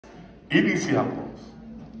Iniciamos.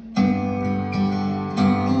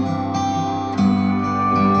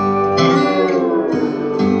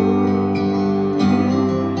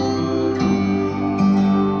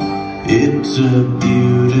 It's a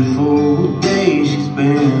beautiful day, she's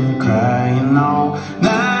been crying all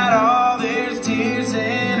night. All there's tears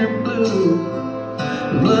in her blue,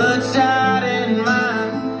 bloodshot in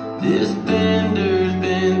mine. This bender's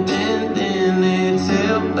been thin, it's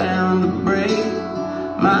hellbound to break.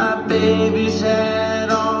 My baby's had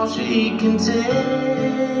all she can take.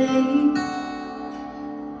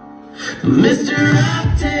 Mister,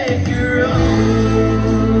 I'll take your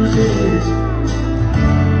roses.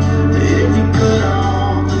 If you cut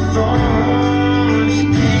off the thorns,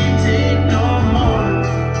 you can't take no more.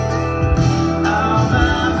 I'll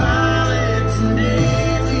buy violets and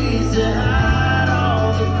daisies to hide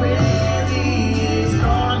all the crazy. It's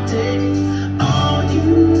gonna take all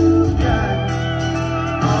you've got.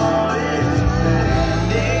 Oh, it's a bad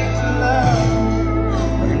day for love,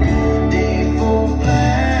 but a good day for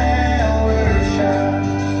flower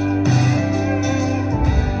shots.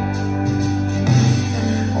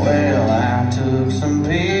 Well, I took some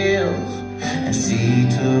pills, and she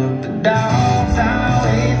took the dogs. I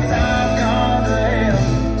waits, I've gone to hell.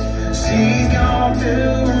 She's gone to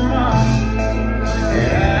her mom,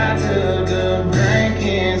 and I took a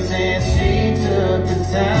drinking since she took the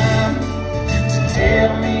time to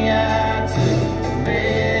tell me I took the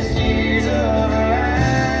best years of her life.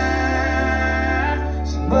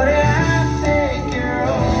 So, buddy, I'll take your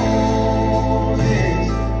roses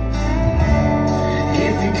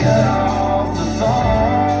if you cut off the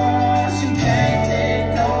thorns, you can't take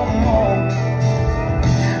no more.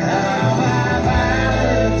 I'll buy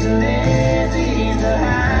violets and daisies to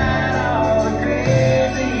hide all the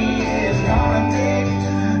crazy. It's gonna take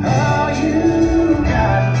all you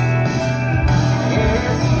got.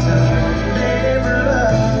 It's a tough day for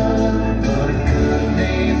love, but a good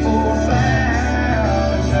day for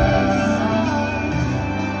flowers.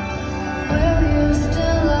 Will you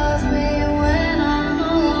still love me when I'm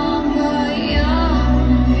no longer young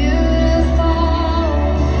and beautiful?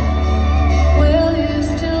 Will you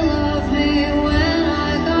still love me when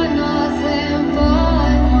I got nothing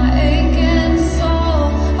but my aching soul?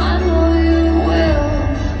 I know you will,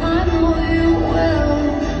 I know you will,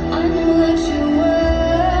 I know that you will.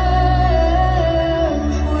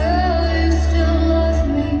 Will you still love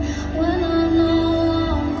me when I'm no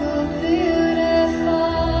longer beautiful?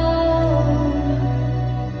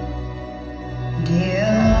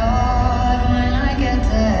 Dear Lord, when I get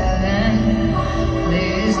to heaven,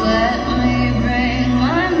 please let me bring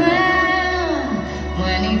my man.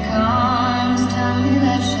 When he comes, tell me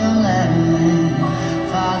that you'll let him in.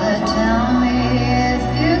 Father, tell me if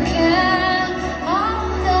you can. All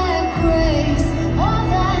that grace, all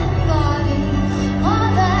that body, all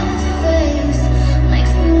that face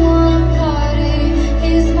makes me wanna party.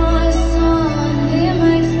 He's my sun, he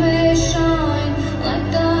makes me shine like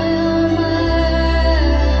diamonds.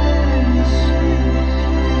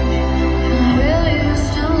 Will you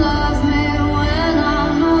still love me when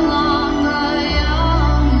I'm no longer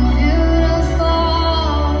young and beautiful?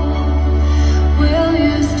 Will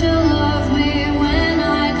you still love me when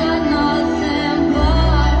I got nothing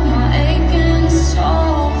but my aching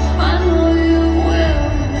soul? I know you will,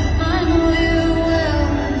 I know you will,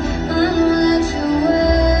 I know that you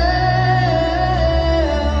will.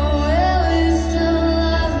 Will you still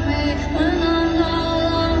love me when I'm no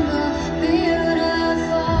longer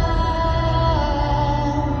beautiful?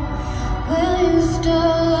 Will you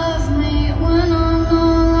still love me when I'm no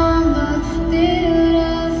longer beautiful?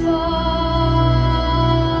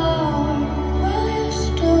 Will you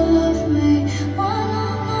still love me when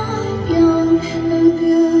I'm not young and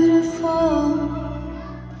beautiful?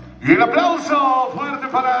 Y el aplauso fuerte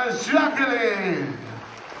para Jacqueline.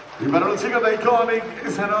 Y para los chicos de Ikonik,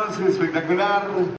 esa noche espectacular.